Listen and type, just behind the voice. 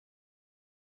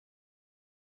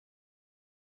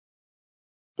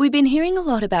We've been hearing a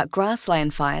lot about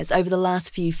grassland fires over the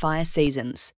last few fire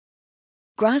seasons.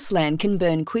 Grassland can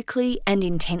burn quickly and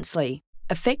intensely,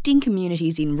 affecting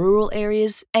communities in rural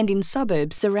areas and in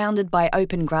suburbs surrounded by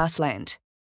open grassland.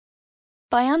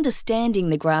 By understanding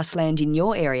the grassland in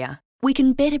your area, we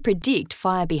can better predict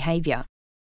fire behaviour.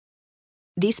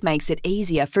 This makes it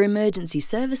easier for emergency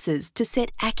services to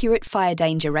set accurate fire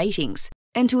danger ratings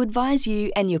and to advise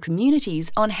you and your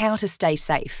communities on how to stay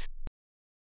safe.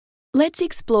 Let's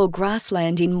explore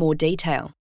grassland in more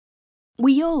detail.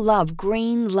 We all love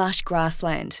green, lush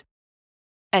grassland.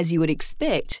 As you would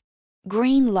expect,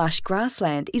 green, lush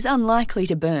grassland is unlikely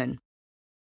to burn.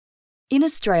 In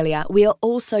Australia, we are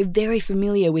also very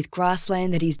familiar with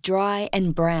grassland that is dry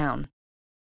and brown.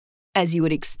 As you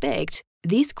would expect,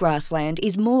 this grassland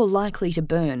is more likely to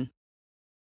burn.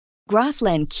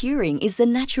 Grassland curing is the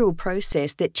natural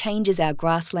process that changes our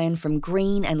grassland from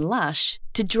green and lush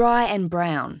to dry and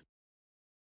brown.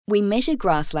 We measure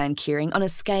grassland curing on a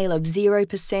scale of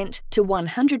 0% to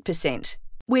 100%,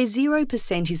 where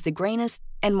 0% is the greenest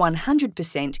and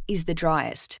 100% is the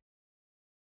driest.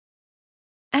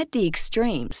 At the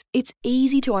extremes, it's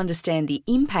easy to understand the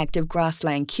impact of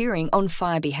grassland curing on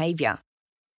fire behaviour.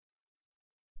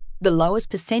 The lowest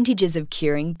percentages of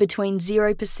curing, between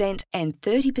 0% and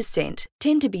 30%,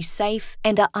 tend to be safe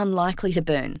and are unlikely to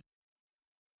burn.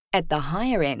 At the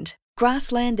higher end,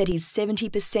 grassland that is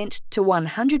 70% to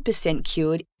 100%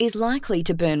 cured is likely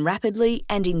to burn rapidly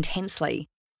and intensely.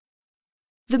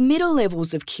 The middle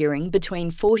levels of curing, between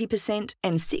 40%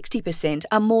 and 60%,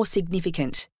 are more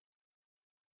significant.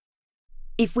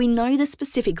 If we know the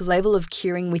specific level of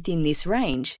curing within this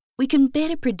range, we can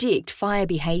better predict fire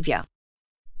behaviour.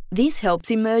 This helps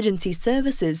emergency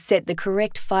services set the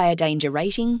correct fire danger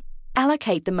rating,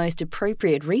 allocate the most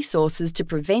appropriate resources to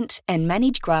prevent and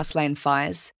manage grassland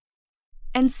fires,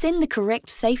 and send the correct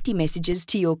safety messages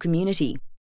to your community.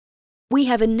 We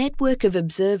have a network of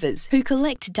observers who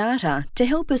collect data to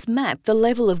help us map the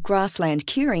level of grassland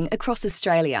curing across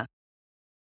Australia.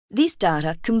 This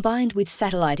data, combined with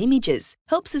satellite images,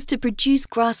 helps us to produce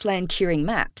grassland curing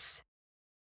maps.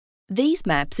 These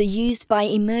maps are used by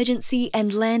emergency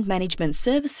and land management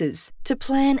services to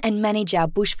plan and manage our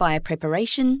bushfire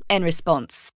preparation and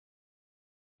response.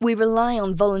 We rely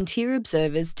on volunteer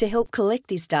observers to help collect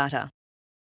this data.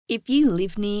 If you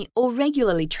live near or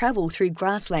regularly travel through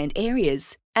grassland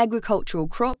areas, agricultural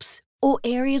crops, or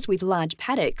areas with large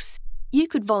paddocks, you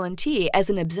could volunteer as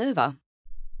an observer.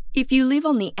 If you live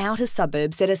on the outer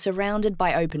suburbs that are surrounded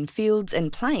by open fields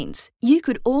and plains, you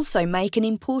could also make an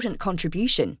important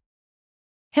contribution.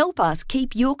 Help us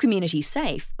keep your community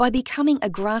safe by becoming a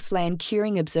grassland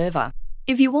curing observer.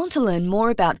 If you want to learn more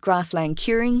about grassland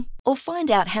curing or find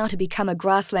out how to become a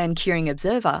grassland curing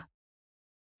observer,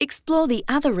 explore the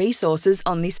other resources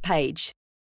on this page.